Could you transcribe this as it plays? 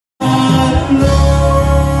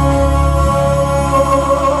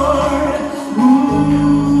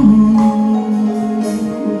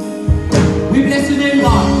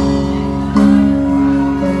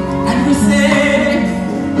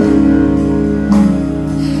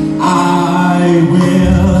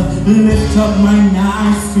Lift up mine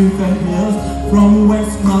eyes to the hills, from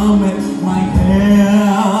whence cometh my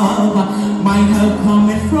help. My help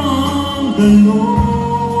cometh from the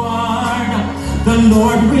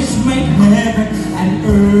Lord which made heaven and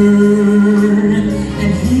earth.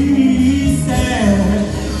 And he said,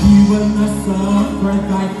 he will not suffer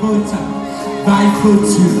thy foot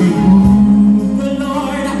to be moved. The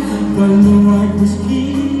Lord which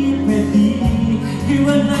keepeth thee, he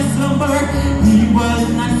will not slumber, he will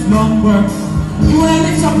not slumber. You want to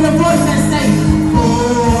lift up your voice and say,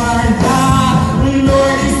 for the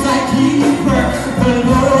Lord is thy keeper, the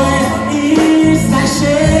Lord is thy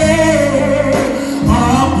shade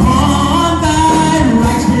upon thy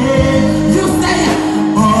right hand. You say it,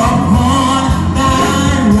 upon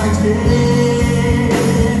thy right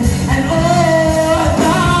hand. And oh,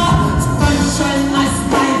 the sun shall not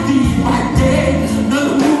smite thee by day, nor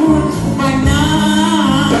the moon by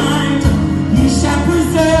night. He shall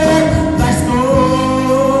preserve thy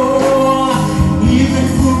soul, even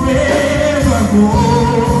forevermore.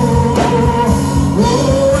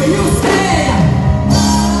 Oh, you say,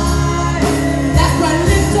 that's why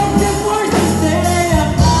lift up your voice and say,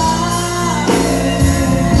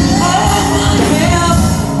 oh, my help,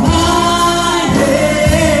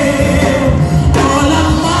 all of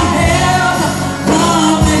my help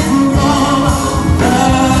cometh from the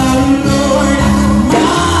Lord.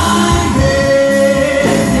 My help,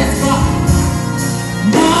 yes, God,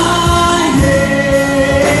 my help,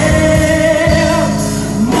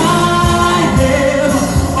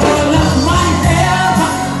 all of my help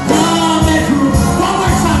cometh from. One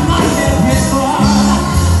more time, my help, yes, God,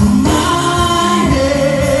 my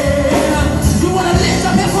help. You want to lift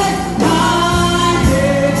up your voice?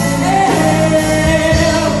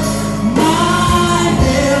 My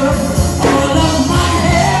help, all of my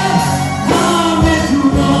help cometh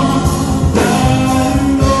from the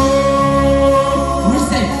Lord. We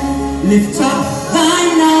say, lift up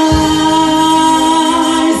thine eyes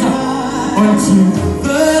unto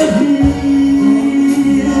the hills.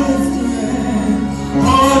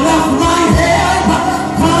 All of my help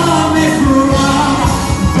cometh from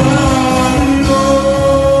the Lord.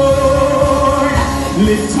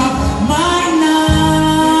 Lift up mine eyes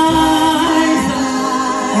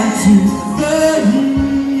unto the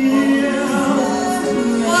hills.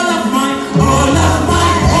 All of my, one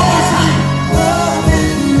more time.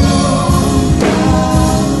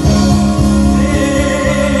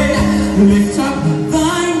 Lift up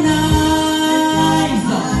thine eyes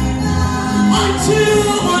unto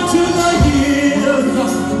the hills.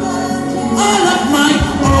 All of my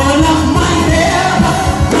help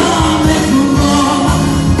cometh from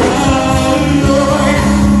the Lord.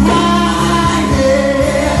 My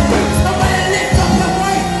help. Somebody lift up your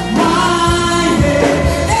voice. My help.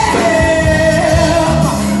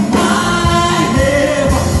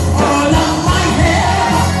 All of my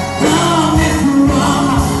help cometh from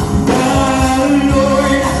the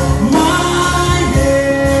Lord. My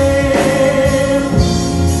help.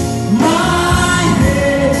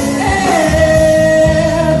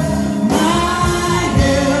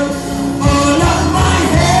 All of my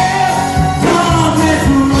help cometh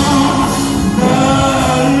from the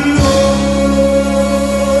Lord.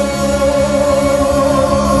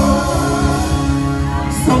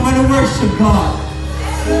 Somebody worship God.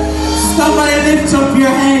 Somebody lift up your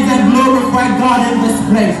hands and glorify God in this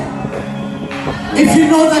place. If you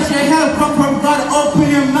know that your help comes from God, open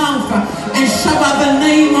your mouth and shout out the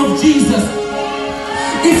name of Jesus.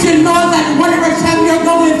 If you know that whatever time you're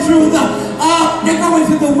going through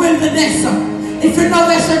the wilderness, if you know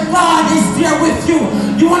that your God is there with you,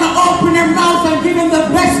 you want to open your mouth and give him the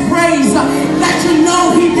best praise that you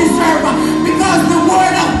know he deserves. Because the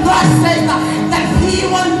word of God says that he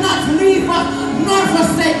will not leave us nor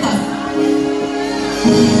forsake us.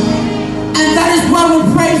 And that is why we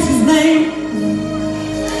praise his name.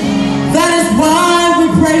 That is why we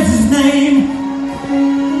praise his name.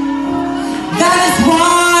 That is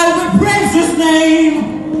why we praise his name.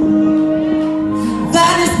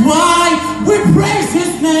 That is why we praise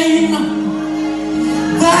his name.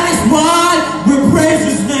 That is why we praise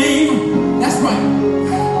his name. That's right.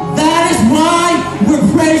 That is why we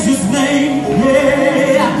praise his name.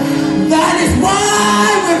 Yeah. That is why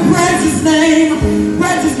we praise his name.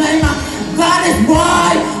 Praise his name. That is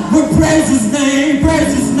why we praise his name.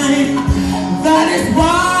 Praise his name. That is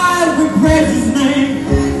why we praise his name.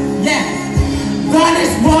 Yeah. That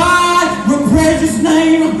is why we praise his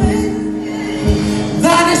name.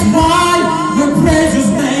 That is why we praise his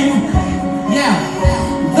name. Yeah.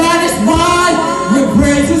 That is why we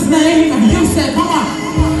praise his name. You said, come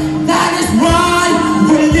on. That is why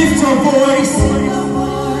we lift our voice.